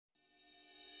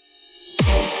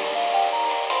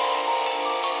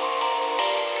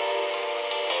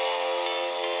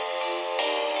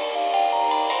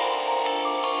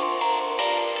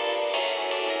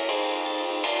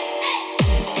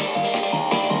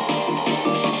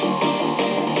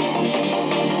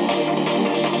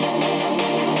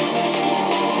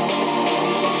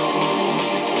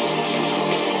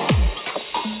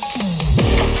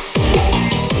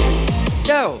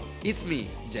me,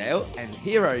 Geo, and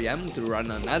here I am to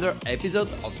run another episode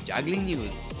of Juggling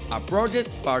News, a project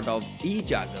part of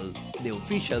eJuggle, the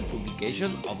official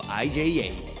publication of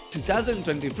IJA.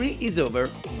 2023 is over,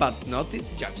 but not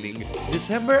its juggling.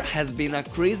 December has been a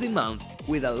crazy month,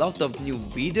 with a lot of new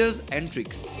videos and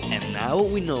tricks. And now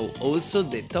we know also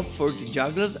the top 40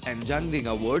 jugglers and juggling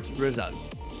awards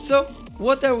results. So,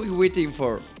 what are we waiting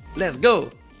for? Let's go!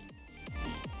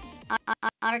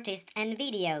 Artists and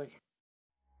videos.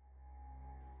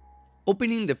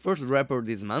 Opening the first report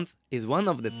this month is one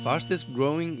of the fastest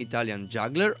growing Italian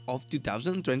juggler of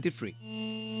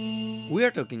 2023. We are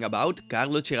talking about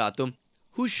Carlo Cerato,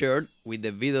 who shared with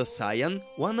the video Cyan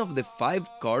one of the 5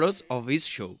 chorus of his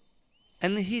show.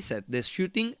 And he set the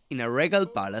shooting in a regal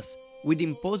palace with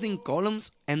imposing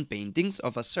columns and paintings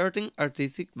of a certain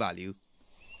artistic value,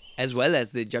 as well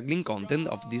as the juggling content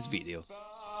of this video.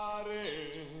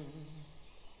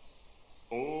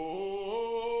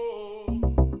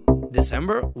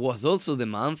 December was also the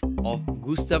month of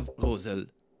Gustav Rosel,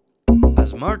 a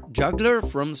smart juggler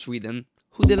from Sweden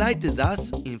who delighted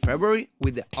us in February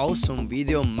with the awesome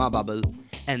video Mababble,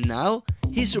 and now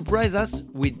he surprised us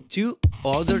with 2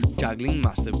 other juggling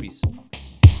masterpieces: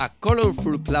 a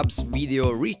colorful clubs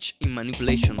video rich in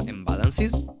manipulation and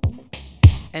balances,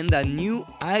 and a new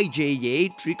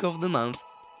IJA trick of the month,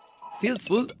 filled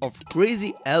full of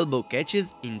crazy elbow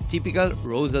catches in typical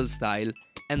Rosel style,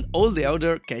 and all the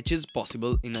other catches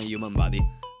possible in a human body.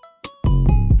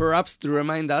 Perhaps to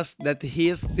remind us that he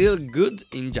is still good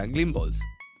in juggling balls.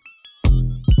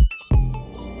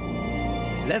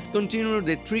 Let's continue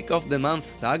the trick of the month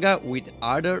saga with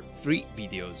other 3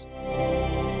 videos.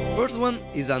 First one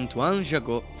is Antoine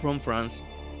Jacot from France.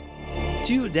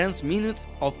 2 dance minutes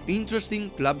of interesting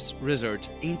clubs research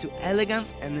into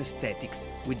elegance and aesthetics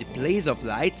with the plays of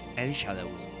light and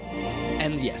shadows.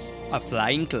 And yes, a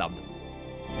flying club.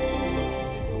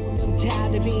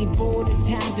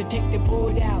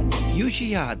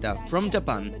 Yushi Hata from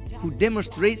Japan, who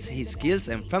demonstrates his skills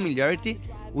and familiarity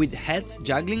with heads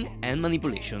juggling and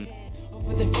manipulation.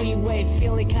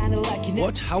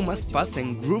 Watch how much fast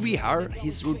and groovy are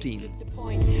his routine.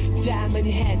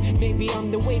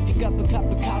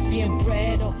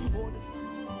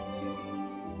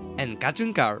 And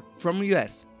Catherine Carr from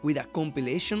US with a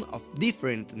compilation of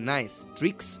different nice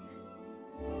tricks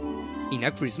in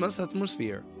a Christmas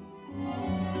atmosphere.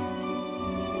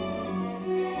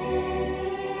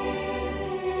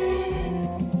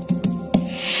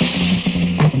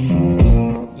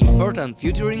 Important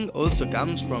featuring also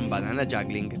comes from banana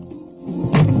juggling.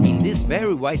 In this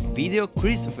very white video,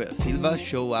 Christopher Silva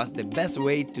shows us the best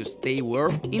way to stay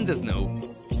warm in the snow,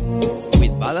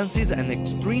 with balances and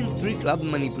extreme 3-club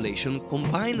manipulation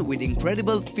combined with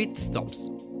incredible feet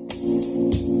stops.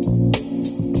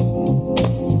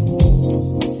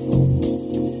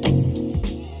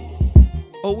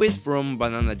 Always from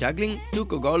banana juggling,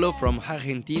 Tuco Golo from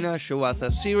Argentina shows us a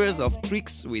series of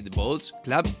tricks with balls,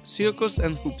 clubs, circles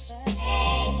and hoops.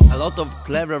 A lot of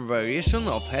clever variation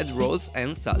of head rolls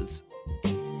and styles.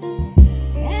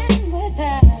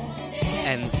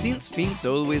 And since things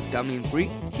always come in free,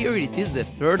 here it is the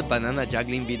 3rd banana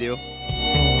juggling video.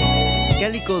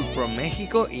 Kelly Cole from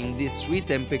Mexico in this sweet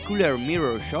and peculiar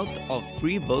mirror shot of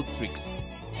 3 ball tricks.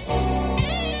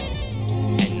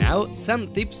 Now,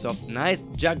 some tips of nice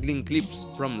juggling clips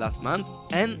from last month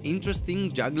and interesting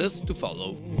jugglers to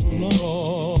follow.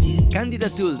 Candida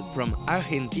Tull from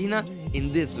Argentina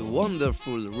in these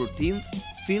wonderful routines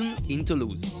filmed in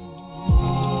Toulouse.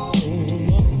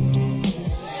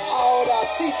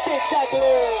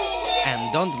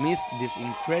 And don't miss this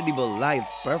incredible live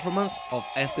performance of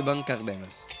Esteban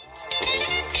Cardenas.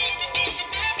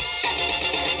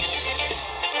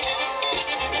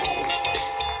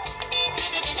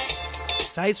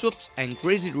 Side swaps and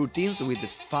crazy routines with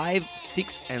 5,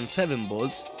 6 and 7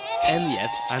 balls, and yes,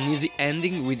 an easy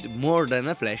ending with more than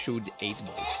a flash with 8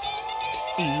 balls.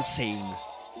 Insane!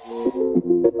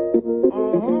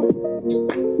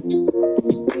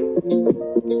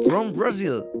 From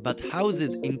Brazil, but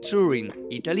housed in Turin,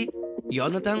 Italy,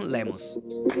 Jonathan Lemos,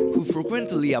 who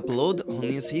frequently uploads on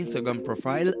his Instagram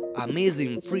profile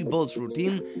amazing 3 balls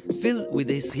routine filled with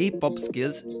his hip-hop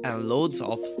skills and loads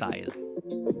of style.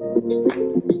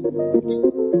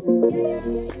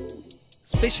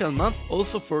 Special month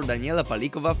also for Daniela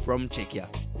Paličková from Czechia.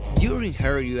 During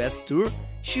her US tour,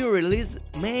 she released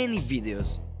many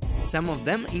videos, some of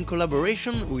them in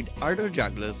collaboration with other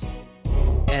jugglers,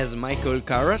 as Michael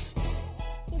Carras,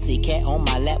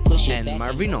 and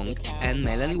Marvin Ong and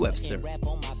Melanie Webster.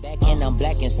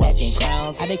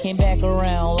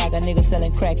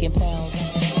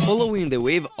 Following the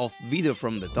wave of video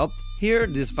from the top, here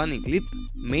this funny clip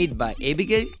made by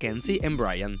Abigail, Kenzie and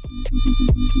Brian.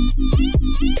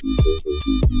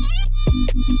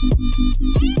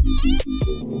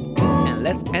 And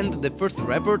let's end the first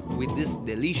report with this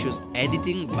delicious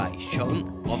editing by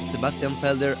Sean of Sebastian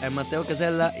Felder and Matteo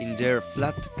Casella in their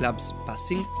flat clubs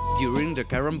passing during the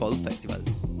Carambol Festival.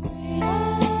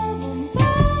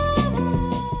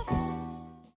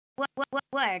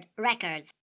 World records.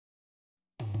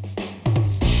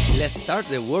 Let's start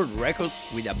the world records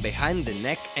with a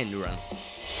behind-the-neck endurance.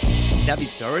 David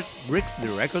Torres breaks the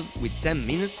record with 10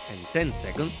 minutes and 10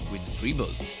 seconds with 3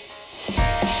 balls.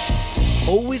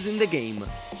 Always in the game,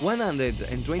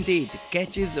 128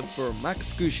 catches for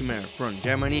Max Kuschmierz from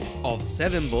Germany of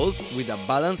 7 balls with a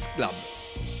balanced club.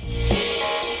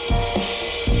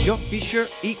 Joe Fischer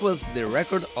equals the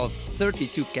record of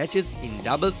 32 catches in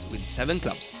doubles with 7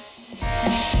 clubs.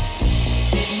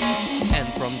 And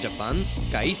from Japan,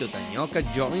 Kaito Tanioka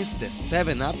joins the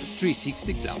 7-Up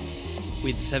 360 club,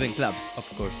 with 7 clubs, of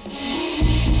course.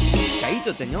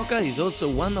 Kaito Tanioka is also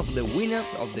one of the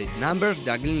winners of the Numbers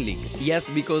Juggling League. Yes,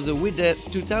 because with the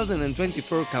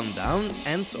 2024 countdown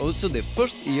ends also the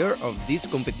first year of this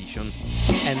competition.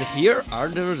 And here are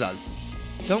the results.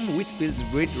 Tom Whitfield's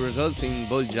great results in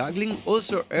ball juggling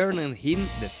also earned him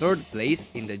the 3rd place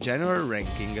in the general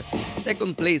ranking.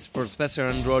 2nd place for Spencer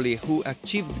Androli, who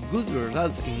achieved good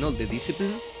results in all the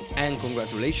disciplines, and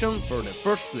congratulations for the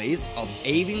 1st place of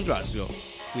Avin Drasgo,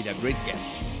 with a great gap.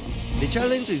 The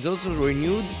challenge is also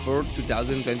renewed for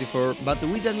 2024, but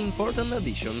with an important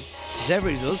addition. There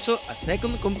is also a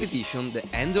 2nd competition, the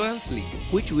Endurance League,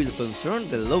 which will concern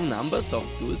the low numbers of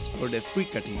tools for the 3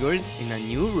 categories in a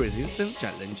new resistance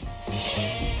challenge.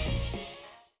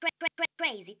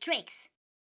 Crazy tricks.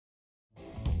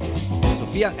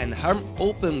 Sofia and Harm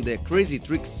opened the Crazy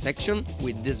Tricks section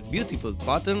with this beautiful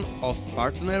pattern of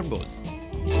partner balls.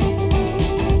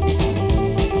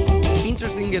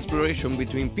 Interesting exploration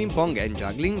between ping pong and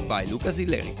juggling by Lucas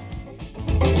Hilleri.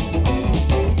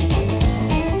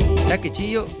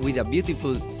 Takechillo with a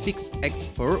beautiful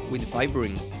 6x4 with 5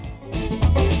 rings.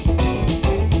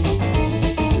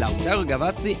 Lautaro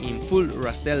Gavazzi in full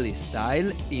Rastelli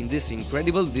style in this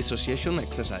incredible dissociation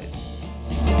exercise.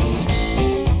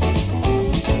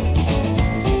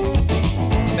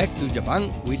 Back to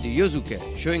Japan with Yosuke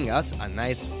showing us a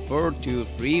nice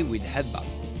 4-2-3 with headbutt.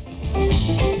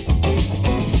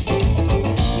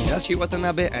 Hisashi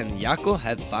Watanabe and Yako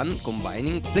had fun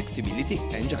combining flexibility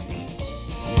and juggling.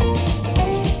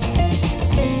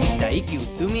 Daiki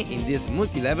Utsumi in this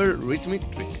multi-level rhythmic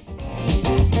trick.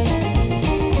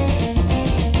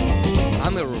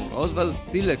 Ameron Oswald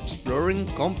still exploring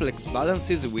complex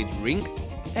balances with ring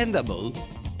and a ball.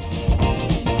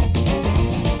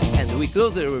 And we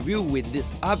close the review with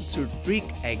this absurd trick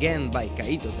again by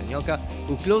Kaito Tanioka,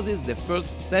 who closes the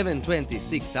first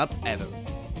 726 up ever.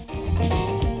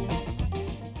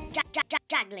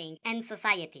 Juggling and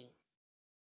Society.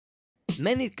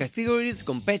 Many categories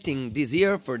competing this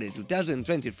year for the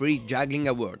 2023 Juggling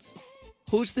Awards,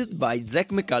 hosted by Zach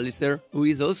McAllister, who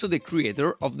is also the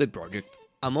creator of the project.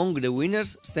 Among the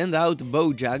winners stand out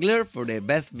Bo Juggler for the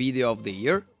best video of the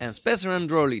year and Spencer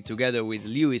Androli together with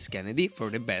Lewis Kennedy for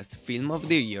the best film of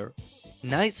the year.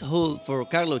 Nice haul for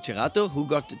Carlo Cerato, who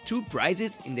got 2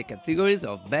 prizes in the categories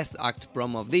of Best Act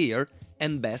Prom of the Year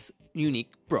and Best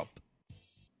Unique Prop.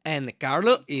 And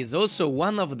Carlo is also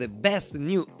one of the best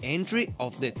new entry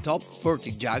of the Top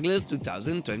 40 Jugglers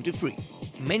 2023.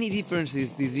 Many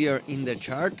differences this year in the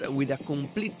chart with a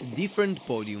complete different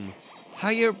podium.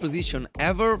 Higher position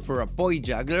ever for a poi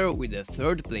juggler with the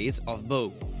 3rd place of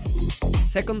Bo.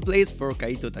 2nd place for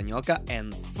Kaito Tanioka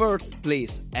and 1st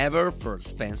place ever for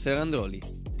Spencer Androli.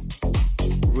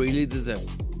 Really deserved.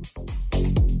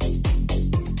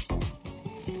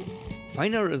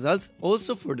 Final results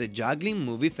also for the Juggling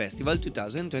Movie Festival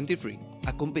 2023,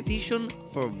 a competition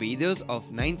for videos of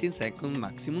 19-second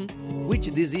maximum, which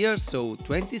this year saw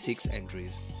 26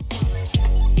 entries.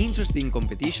 Interesting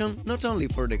competition not only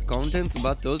for the contents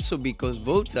but also because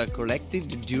votes are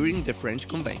collected during the French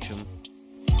convention.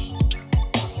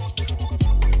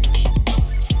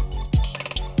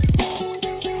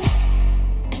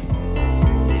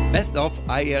 The Best of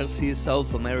IRC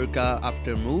South America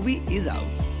After Movie is out.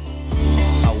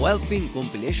 A well-themed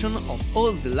compilation of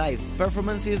all the live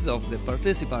performances of the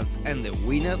participants and the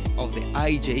winners of the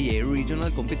IJA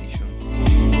regional competition.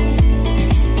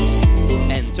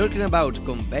 And talking about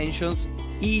conventions,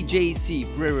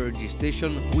 EJC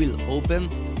pre-registration will open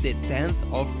the 10th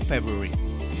of February.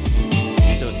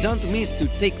 So don't miss to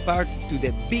take part to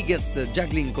the biggest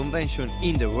juggling convention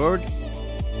in the world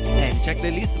and check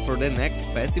the list for the next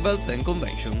festivals and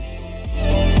convention.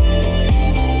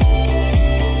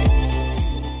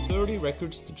 30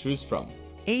 records to choose from.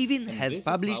 Avin has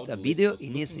published a video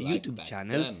in his YouTube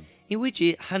channel in which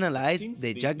he analyzed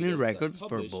the juggling records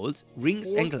for balls,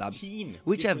 rings and clubs,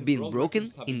 which have been broken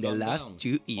in the last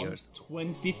 2 years.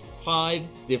 25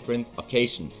 different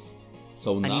occasions.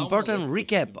 So an important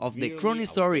recap of the chrono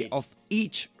story of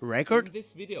each record. In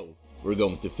this video, we're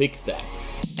going to fix that.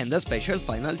 And a special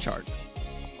final chart.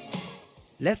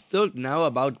 Let's talk now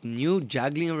about new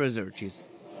juggling researches.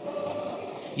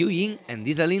 Yu Ying and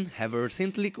Disalin have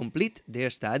recently completed their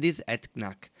studies at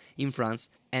CNAC in France,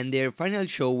 and their final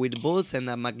show with balls and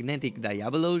a magnetic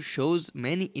diabolo shows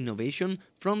many innovation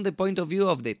from the point of view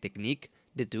of the technique,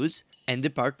 the tools and the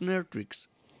partner tricks.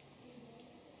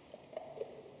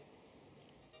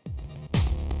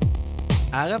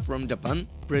 Ara from Japan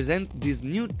present this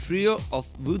new trio of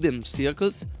wooden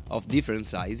circles of different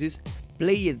sizes,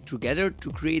 played together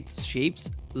to create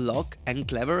shapes, lock and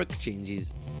clever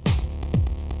exchanges.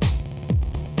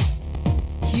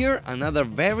 Here another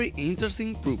very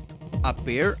interesting proof, a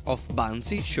pair of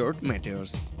bouncy short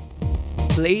meteors.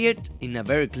 Played in a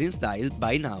very clean style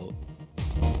by now.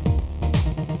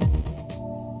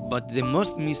 But the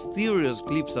most mysterious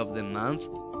clips of the month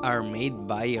are made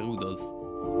by Rudolf.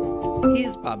 He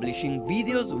is publishing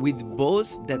videos with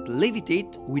balls that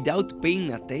levitate without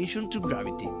paying attention to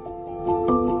gravity.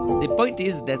 The point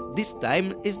is that this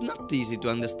time is not easy to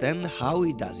understand how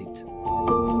he does it.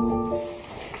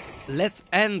 Let's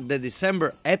end the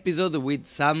December episode with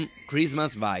some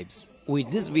Christmas vibes,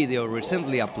 with this video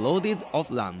recently uploaded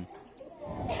of Lam,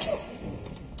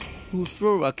 who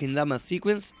through a kendama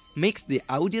sequence makes the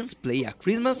audience play a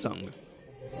Christmas song.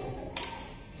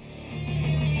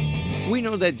 We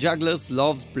know that jugglers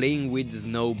love playing with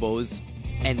snowballs,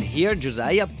 and here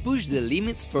Josiah pushed the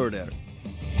limits further.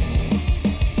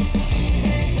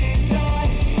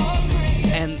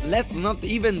 And let's not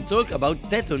even talk about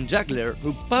Teton Juggler,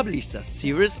 who published a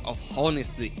series of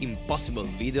honestly impossible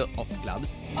videos of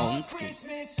clubs on skate.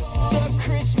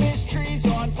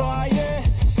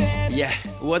 Yeah,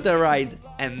 what a ride!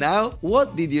 And now,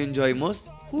 what did you enjoy most?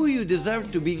 Who you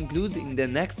deserve to be included in the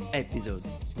next episode?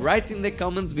 Write in the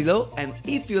comments below, and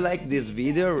if you like this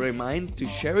video, remind to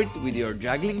share it with your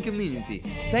juggling community.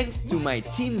 Thanks to my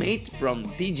teammate from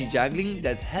TG Juggling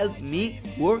that helped me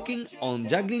working on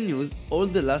juggling news all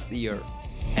the last year.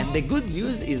 And the good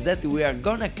news is that we are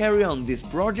gonna carry on this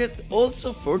project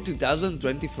also for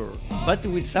 2024, but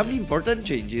with some important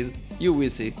changes, you will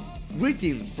see.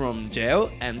 Greetings from Geo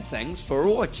and thanks for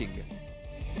watching.